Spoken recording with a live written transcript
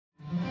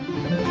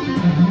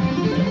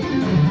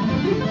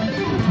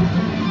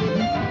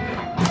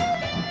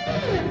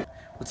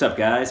What's up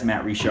guys,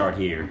 Matt Richard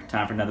here.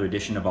 Time for another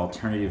edition of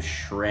Alternative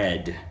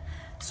Shred.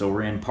 So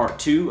we're in part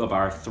 2 of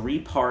our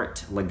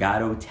 3-part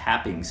legato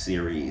tapping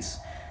series.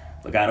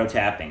 Legato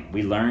tapping.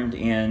 We learned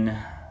in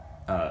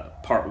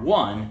part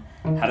 1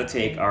 how to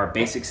take our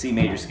basic C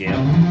major scale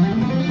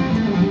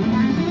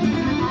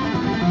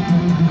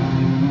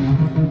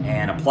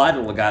and apply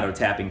the legato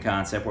tapping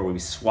concept where we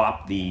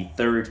swap the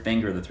third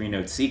finger of the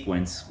 3-note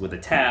sequence with a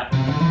tap.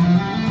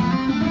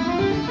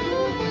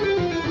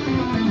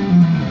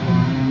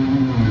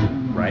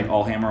 Right,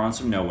 all hammer on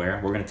some nowhere.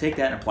 We're going to take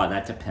that and apply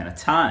that to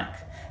pentatonic.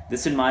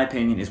 This, in my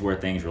opinion, is where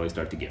things really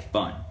start to get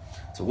fun.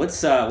 So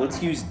let's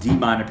use D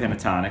minor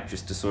pentatonic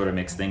just to sort of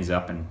mix things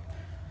up and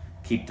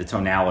keep the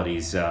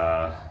tonalities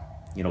a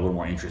little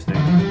more interesting.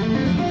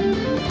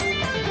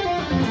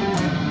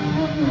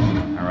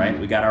 All right,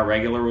 we got our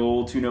regular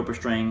old 2-note per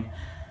string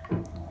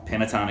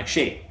pentatonic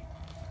shape.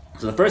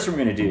 So the first thing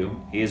we're going to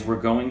do is we're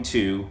going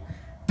to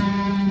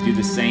do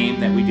the same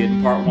that we did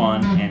in part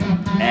 1 and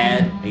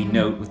add a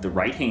note with the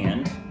right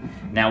hand.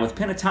 Now with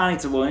pentatonic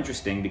it's a little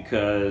interesting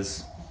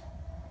because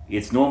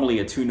it's normally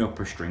a 2-note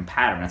per string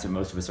pattern. That's what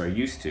most of us are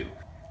used to.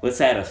 Let's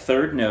add a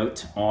third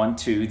note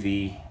onto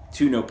the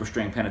 2-note per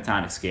string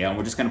pentatonic scale, and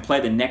we're just going to play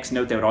the next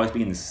note that would always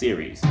be in the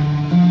series. So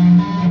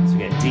we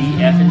get D,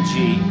 F, and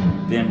G,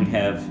 then we'd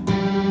have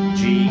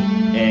G,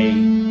 A,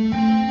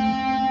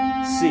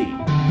 C.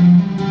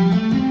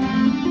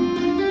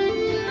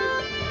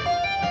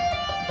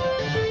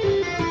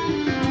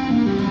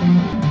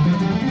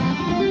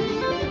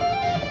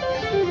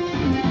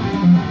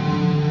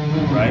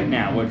 Right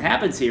now, what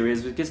happens here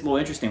is it gets a little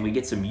interesting. We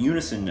get some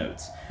unison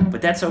notes,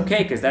 but that's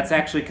okay because that's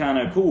actually kind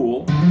of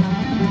cool.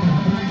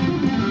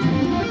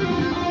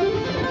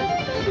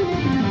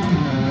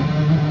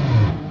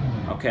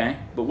 Okay,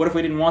 but what if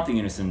we didn't want the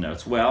unison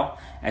notes? Well,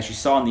 as you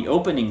saw in the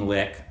opening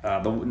lick,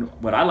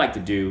 what I like to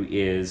do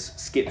is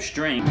skip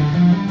string.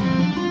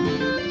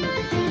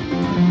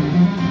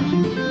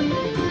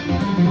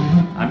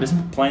 I'm just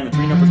playing the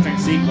 3-note per string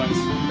sequence,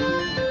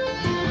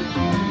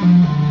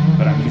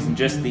 but I'm using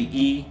just the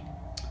E,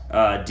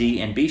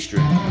 D, and B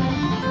string.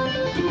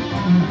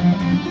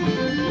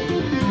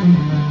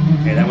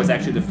 Okay, that was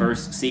actually the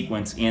first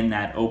sequence in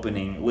that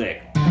opening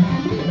lick.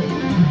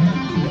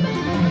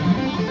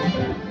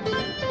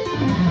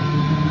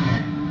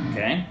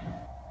 Okay,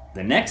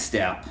 the next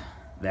step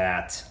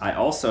that I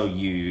also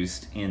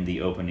used in the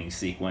opening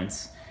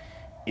sequence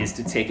is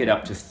to take it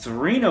up to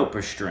 3-note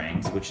per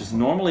strings, which is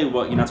normally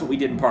that's what we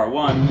did in part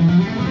 1.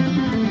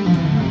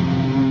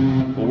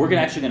 Well, we're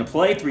actually going to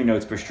play 3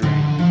 notes per string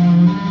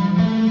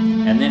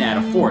and then add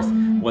a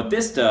 4th. What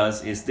this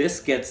does is this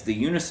gets the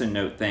unison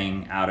note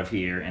thing out of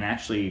here and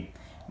actually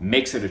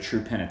makes it a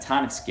true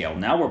pentatonic scale.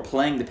 Now we're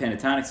playing the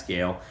pentatonic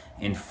scale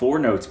in 4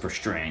 notes per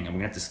string, and we're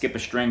going to have to skip a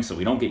string so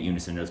we don't get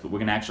unison notes, but we're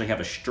going to actually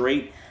have a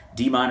straight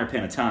D minor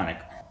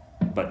pentatonic,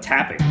 but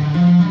tapping.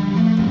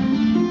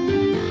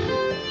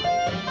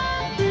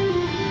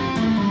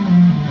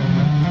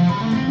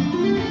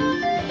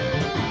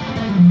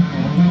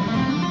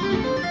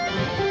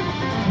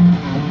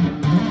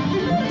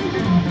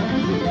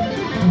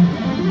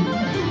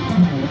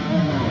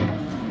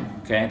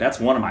 Okay, that's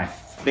one of my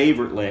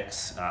favorite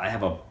licks. I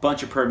have a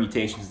bunch of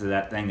permutations to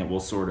that thing that we'll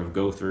sort of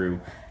go through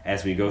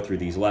as we go through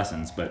these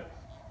lessons, but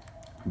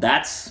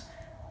that's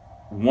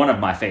one of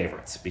my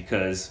favorites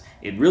because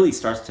it really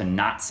starts to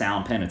not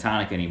sound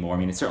pentatonic anymore. I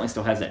mean, it certainly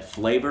still has that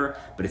flavor,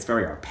 but it's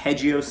very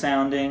arpeggio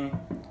sounding.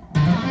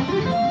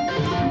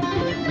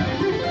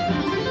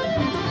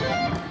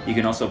 You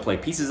can also play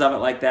pieces of it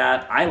like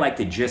that. I like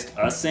to just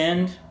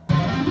ascend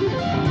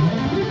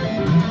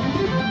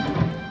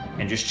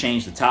and just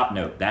change the top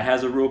note. That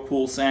has a real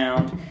cool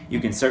sound. You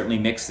can certainly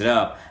mix it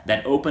up.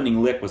 That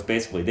opening lick was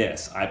basically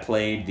this. I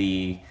played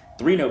the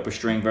 3-note per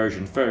string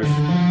version first.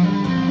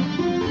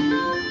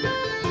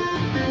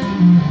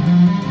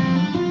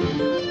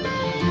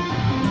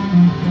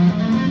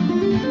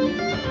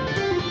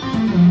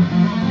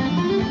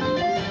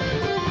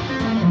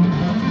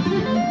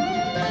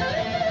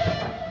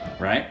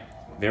 Right?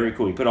 Very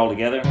cool. You put it all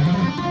together.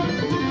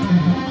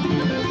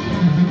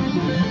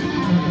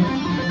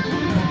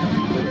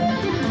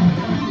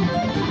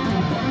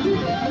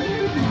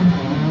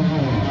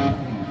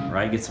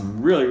 Right? Get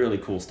some really, really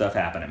cool stuff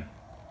happening.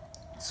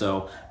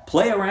 So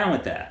play around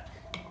with that.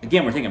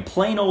 Again, we're taking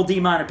plain old D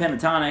minor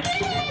pentatonic,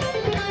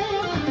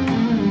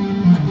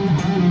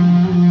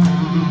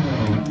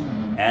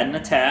 adding a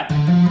tap,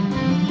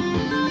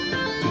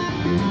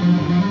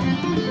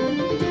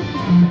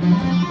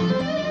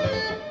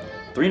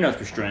 three notes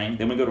per string,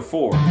 then we go to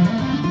 4.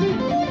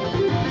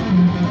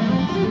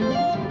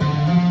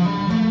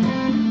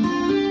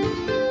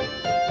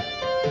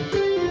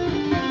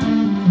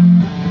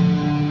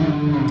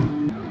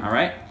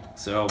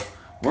 So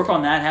work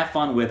on that, have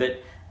fun with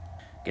it,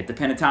 get the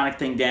pentatonic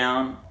thing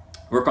down,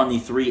 work on the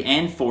 3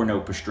 and 4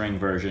 note per string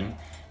version,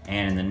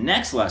 and in the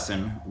next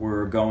lesson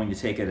we're going to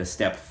take it a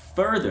step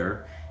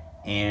further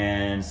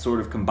and sort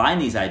of combine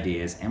these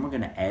ideas, and we're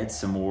going to add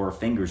some more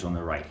fingers on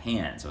the right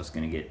hand. So it's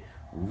going to get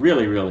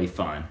really, really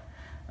fun.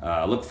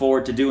 Look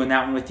forward to doing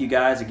that one with you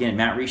guys. Again,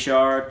 Matt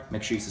Richard.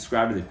 Make sure you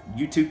subscribe to the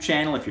YouTube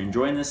channel if you're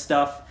enjoying this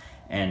stuff.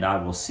 And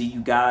I will see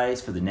you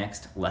guys for the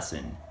next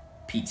lesson.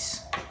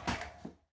 Peace.